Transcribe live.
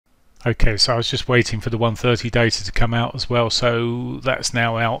Okay, so I was just waiting for the 130 data to come out as well, so that's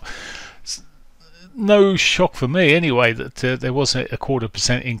now out. No shock for me anyway that there wasn't a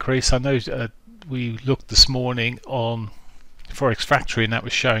 1/4% increase. I know we looked this morning on Forex Factory and that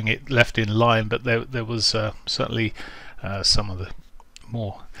was showing it left in line, but there was certainly some of the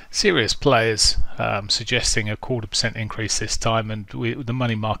more serious players suggesting a 1/4% increase this time, and the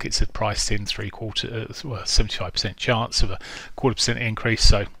money markets had priced in 75% chance of a 1/4% increase.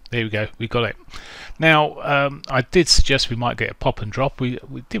 So there we go, we got it. Now I did suggest we might get a pop and drop. We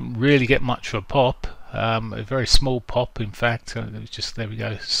didn't really get much of a pop. A very small pop, in fact. It was just, there we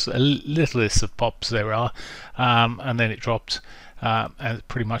go, a little list of pops there are, and then it dropped as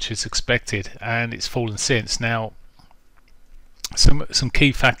pretty much as expected, and it's fallen since. Now some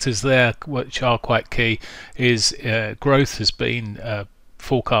key factors there which are quite key is growth has been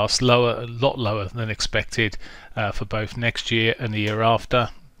forecast lower, a lot lower than expected for both next year and the year after.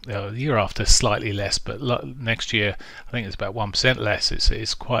 The year after slightly less, but next year I think it's about 1% less.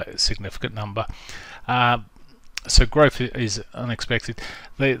 It's quite a significant number. So growth is unexpected.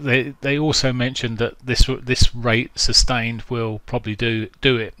 They also mentioned that this rate sustained will probably do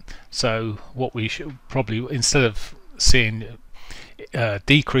it. So what we should probably, instead of seeing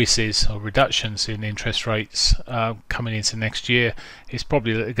decreases or reductions in interest rates coming into next year, it's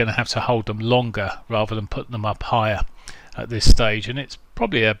probably going to have to hold them longer rather than put them up higher at this stage, and it's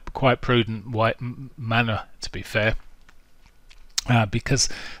probably a quite prudent manner, to be fair, because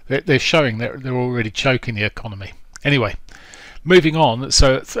they're showing that they're already choking the economy. Anyway, moving on.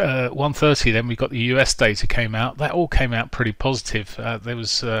 So at 1:30 then we got the US data came out. That all came out pretty positive. There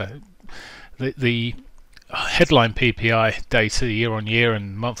was the headline PPI data year on year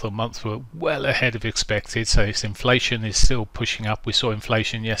and month on month were well ahead of expected, so its inflation is still pushing up. We saw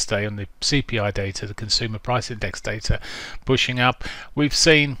inflation yesterday on the CPI data, the consumer price index data, pushing up. We've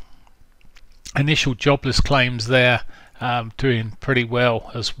seen initial jobless claims there doing pretty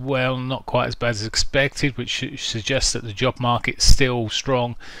well as well, not quite as bad as expected, which suggests that the job market's still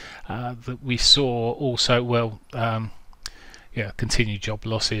strong. That we saw also continued job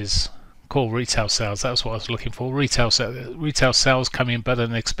losses. Core retail sales, that's what I was looking for. Retail sales coming in better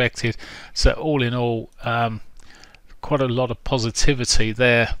than expected. So all in all, quite a lot of positivity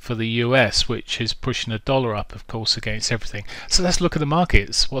there for the US, which is pushing the dollar up, of course, against everything. So let's look at the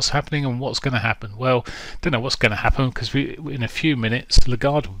markets. What's happening and what's going to happen? Well, don't know what's going to happen because in a few minutes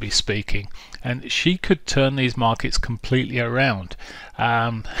Lagarde will be speaking, and she could turn these markets completely around.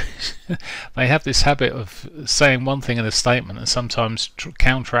 They have this habit of saying one thing in a statement and sometimes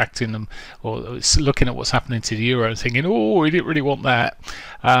counteracting them, or looking at what's happening to the euro and thinking, oh, we didn't really want that,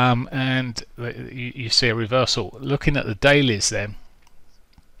 and you see a reversal. Looking at the dailies then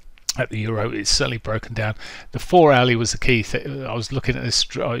at the euro, it's certainly broken down. The 4-hourly was the key thing. I was looking at this,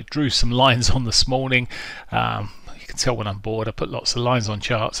 I drew some lines on this morning. You can tell when I'm bored, I put lots of lines on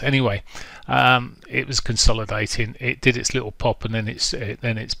charts. Anyway, it was consolidating. It did its little pop and then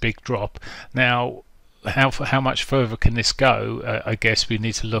its big drop. Now, how much further can this go? I guess we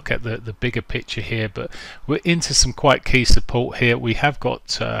need to look at the bigger picture here, but we're into some quite key support here. We have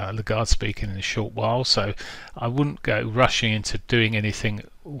got Lagarde speaking in a short while, so I wouldn't go rushing into doing anything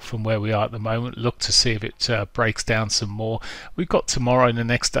from where we are at the moment. Look to see if it breaks down some more. We've got tomorrow and the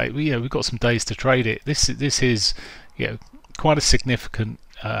next day. We've got some days to trade it. This is quite a significant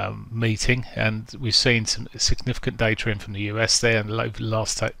meeting, and we've seen some significant data in from the US there over the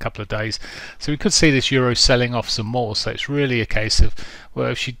last couple of days, so we could see this euro selling off some more. So it's really a case of,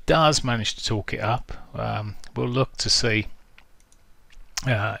 well, if she does manage to talk it up, we'll look to see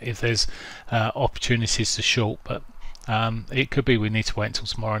if there's opportunities to short, but it could be we need to wait until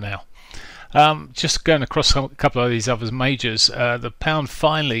tomorrow now. Just going across a couple of these other majors, the pound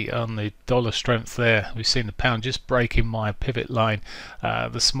finally on the dollar strength there. We've seen the pound just breaking my pivot line.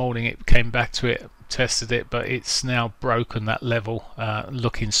 This morning it came back to it, tested it, but it's now broken that level,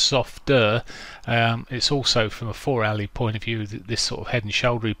 looking softer. It's also from a 4-hourly point of view, this sort of head and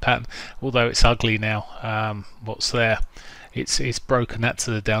shouldery pattern, although it's ugly now. What's there? It's broken that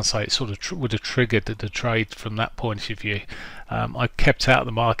to the downside. It sort of would have triggered the trade from that point of view. I kept out of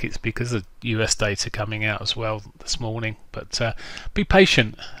the markets because of US data coming out as well this morning, but be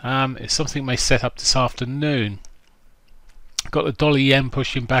patient. It's something may set up this afternoon. Got the dollar yen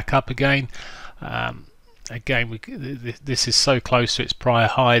pushing back up again. Again, this is so close to its prior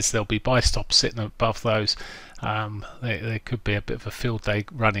highs. There'll be buy stops sitting above those. There could be a bit of a field day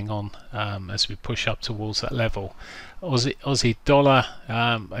running on as we push up towards that level. Aussie dollar,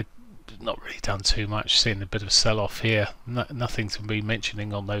 not really done too much. Seeing a bit of sell-off here. Nothing to be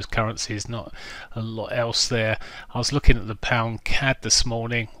mentioning on those currencies. Not a lot else there. I was looking at the pound CAD this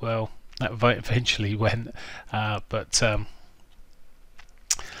morning. Well, that eventually went, but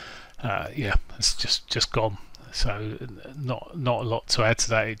yeah, it's just gone. So not a lot to add to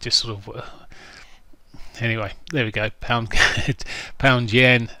that. It just sort of anyway, there we go. Pound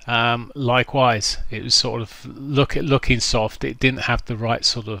yen. Likewise, it was sort of looking soft. It didn't have the right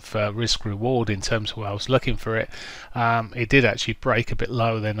sort of risk reward in terms of where I was looking for it. It did actually break a bit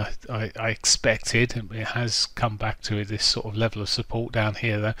lower than I expected. It has come back to this sort of level of support down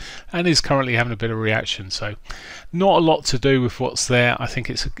here though, and is currently having a bit of reaction. So not a lot to do with what's there. I think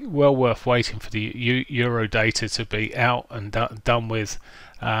it's well worth waiting for the euro data to be out and done with.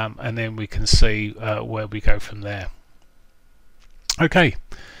 And then we can see where we go from there. Okay,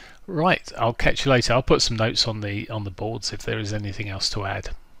 right. I'll catch you later. I'll put some notes on the boards if there is anything else to add.